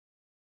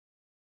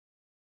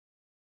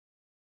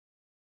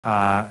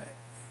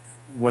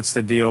What's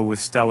the deal with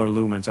stellar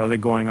lumens? Are they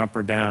going up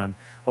or down?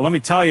 Well, let me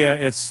tell you,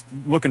 it's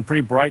looking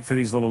pretty bright for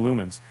these little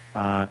lumens.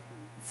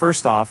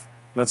 First off,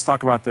 let's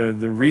talk about the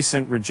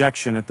recent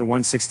rejection at the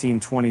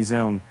 11620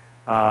 zone.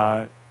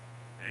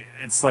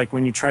 It's like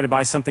when you try to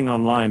buy something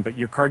online, but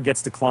your card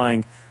gets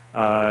declined.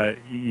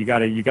 You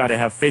gotta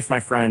have faith, my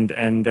friend.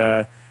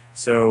 And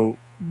so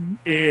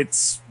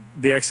it's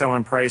the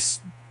XLM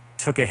price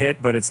took a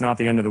hit, but it's not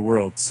the end of the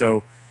world.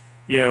 So,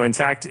 in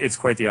fact, it's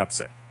quite the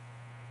opposite.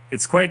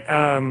 It's quite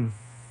now.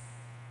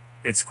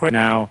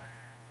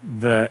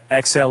 The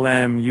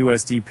XLM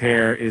USD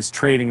pair is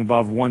trading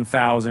above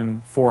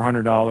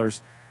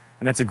 $1,400,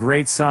 and that's a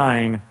great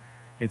sign.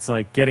 It's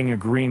like getting a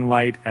green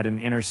light at an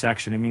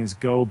intersection. It means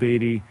go,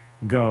 baby,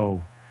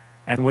 go.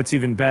 And what's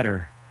even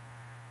better,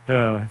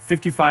 the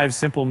 55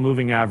 simple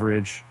moving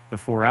average, the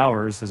 4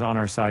 hours, is on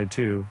our side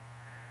too.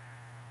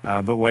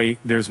 But wait,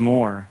 there's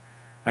more.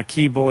 A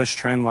key bullish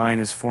trend line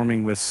is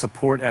forming with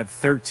support at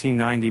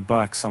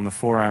 $13.90 on the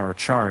 4-hour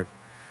chart.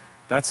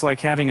 That's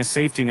like having a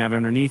safety net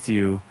underneath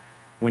you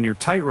when you're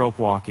tightrope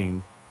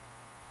walking.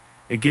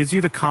 It gives you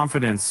the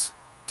confidence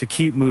to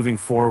keep moving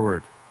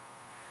forward.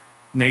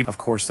 Of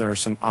course, there are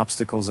some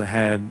obstacles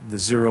ahead. The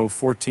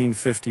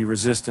 1450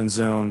 resistance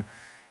zone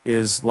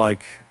is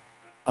like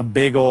a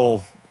big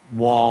old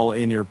wall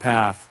in your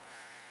path.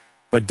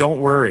 But don't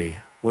worry,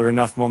 with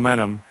enough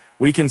momentum,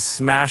 we can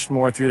smash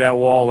more through that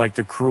wall like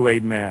the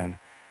Kool-Aid Man.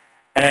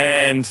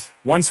 And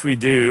once we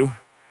do,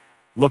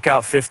 look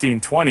out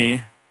 1520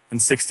 and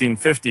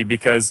 1650,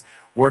 because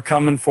we're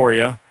coming for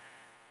you.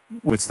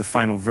 What's the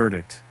final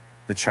verdict?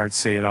 The charts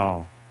say it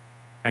all.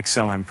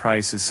 XLM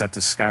price is set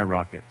to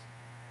skyrocket.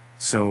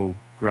 So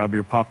grab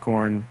your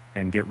popcorn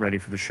and get ready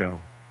for the show.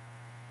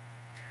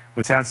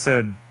 With that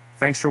said,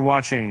 thanks for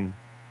watching,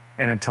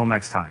 and until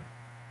next time.